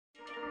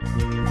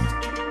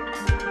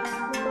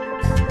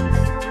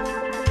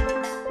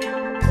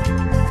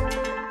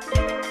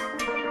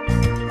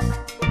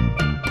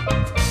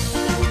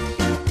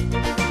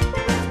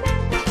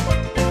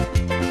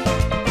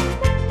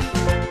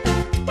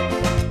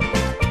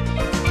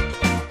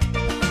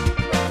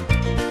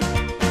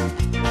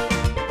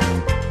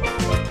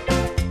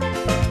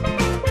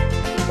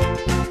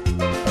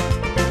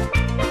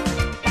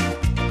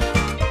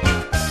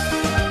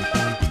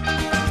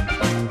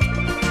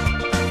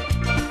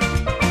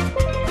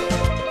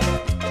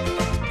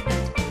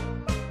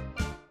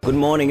Good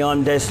morning,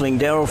 I'm Dazzling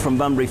Daryl from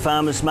Bunbury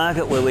Farmers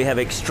Market, where we have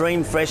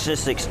extreme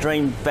freshness,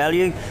 extreme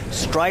value,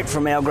 straight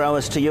from our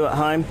growers to you at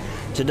home.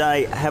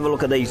 Today, have a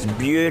look at these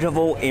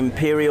beautiful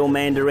Imperial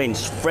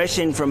Mandarins, fresh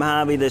in from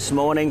Harvey this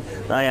morning.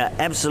 They are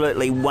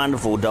absolutely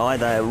wonderful, Di.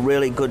 They are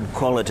really good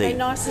quality. They're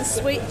nice and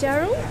sweet,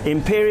 Daryl.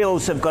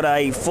 Imperials have got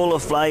a fuller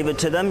flavour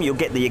to them. You'll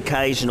get the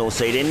occasional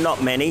seed in,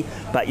 not many,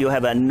 but you'll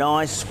have a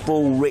nice,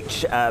 full,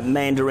 rich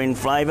mandarin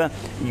flavour.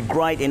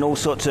 Great in all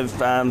sorts of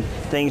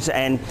things,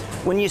 and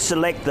when you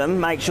select them,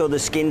 make sure the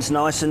skin's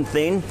nice and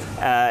thin.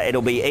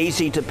 It'll be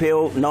easy to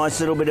peel, nice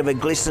little bit of a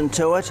glisten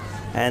to it,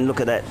 and look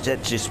at that,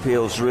 that just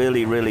peels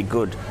really, really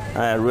good,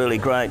 really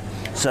great.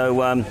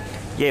 So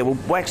yeah, we'll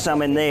whack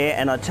some in there,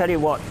 and I tell you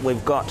what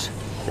we've got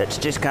that's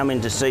just come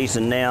into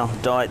season now,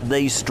 Di.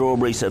 These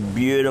strawberries are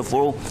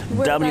beautiful.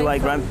 WA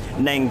grown,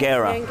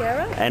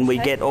 Nangara. And we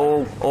get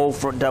all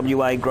from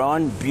WA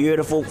grown,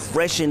 beautiful,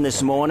 fresh in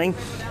this morning.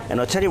 And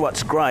I tell you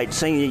what's great,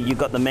 seeing you've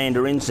got the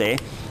mandarins there,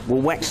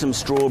 we'll whack some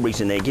strawberries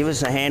in there. Give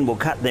us a hand, we'll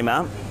cut them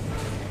up,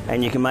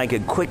 and you can make a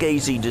quick,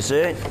 easy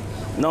dessert.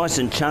 Nice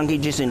and chunky,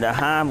 just into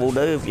half will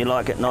do if you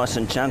like it nice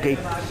and chunky.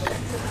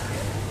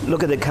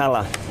 Look at the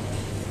colour.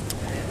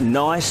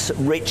 Nice,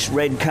 rich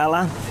red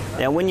colour.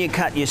 Now when you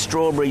cut your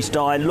strawberries,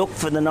 Di, look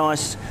for the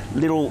nice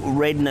little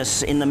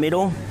redness in the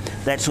middle.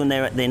 That's when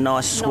they're at their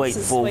nice, sweet,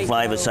 full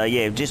flavour. So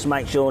yeah, just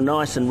make sure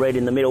nice and red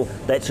in the middle.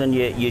 That's when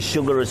your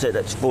sugar is at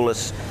its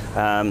fullest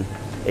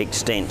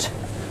extent.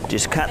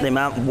 Just cut them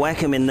up, whack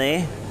them in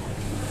there.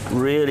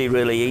 Really,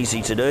 really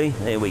easy to do.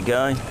 There we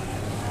go.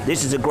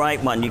 This is a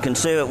great one. You can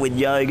serve it with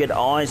yogurt,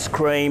 ice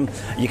cream.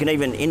 You can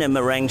even in a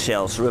meringue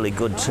shell. It's really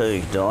good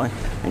too, Di.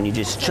 And you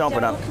just chop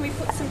it up. Can we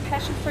put some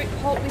passion fruit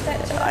pulp with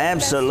that too?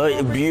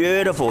 Absolutely,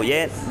 beautiful.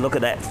 Yeah, look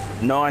at that,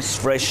 nice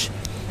fresh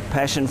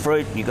passion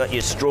fruit. You got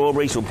your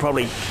strawberries. We'll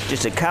probably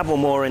just a couple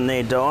more in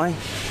there, Di.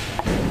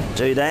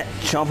 Do that.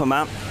 Chop them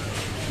up.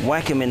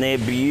 Whack them in there.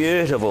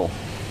 Beautiful.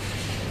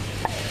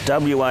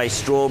 WA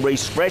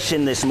strawberries, fresh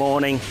in this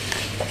morning.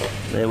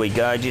 There we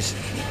go. Just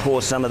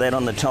pour some of that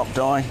on the top,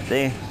 Di.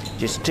 There.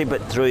 Just tip it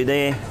through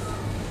there.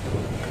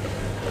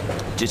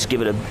 Just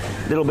give it a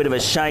little bit of a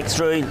shake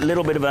through. A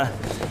little bit of a,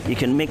 you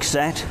can mix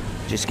that.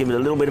 Just give it a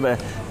little bit of a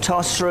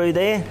toss through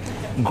there.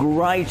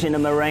 Great in a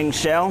meringue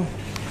shell.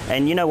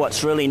 And you know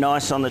what's really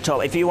nice on the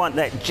top? If you want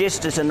that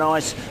just as a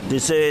nice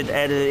dessert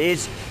as it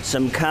is,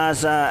 some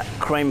Casa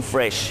creme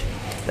fraiche.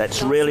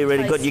 That's really,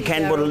 really good. You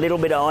can put a little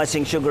bit of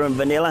icing sugar and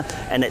vanilla,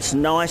 and it's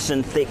nice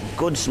and thick,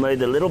 good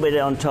smooth, a little bit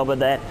on top of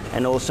that,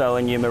 and also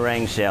in your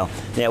meringue shell.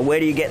 Now, where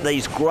do you get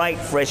these great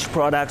fresh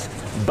products?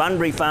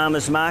 Bunbury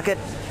Farmers Market.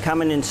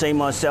 Come in and see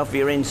myself,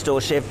 your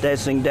in-store chef,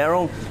 Dazzling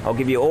Daryl. I'll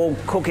give you all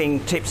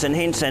cooking tips and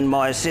hints, and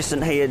my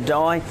assistant here,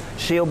 Di,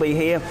 she'll be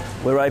here.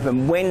 We're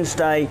open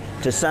Wednesday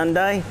to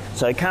Sunday,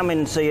 so come in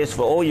and see us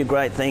for all your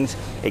great things.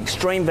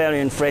 Extreme value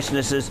and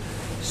freshnesses,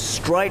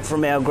 straight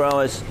from our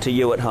growers to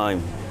you at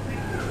home.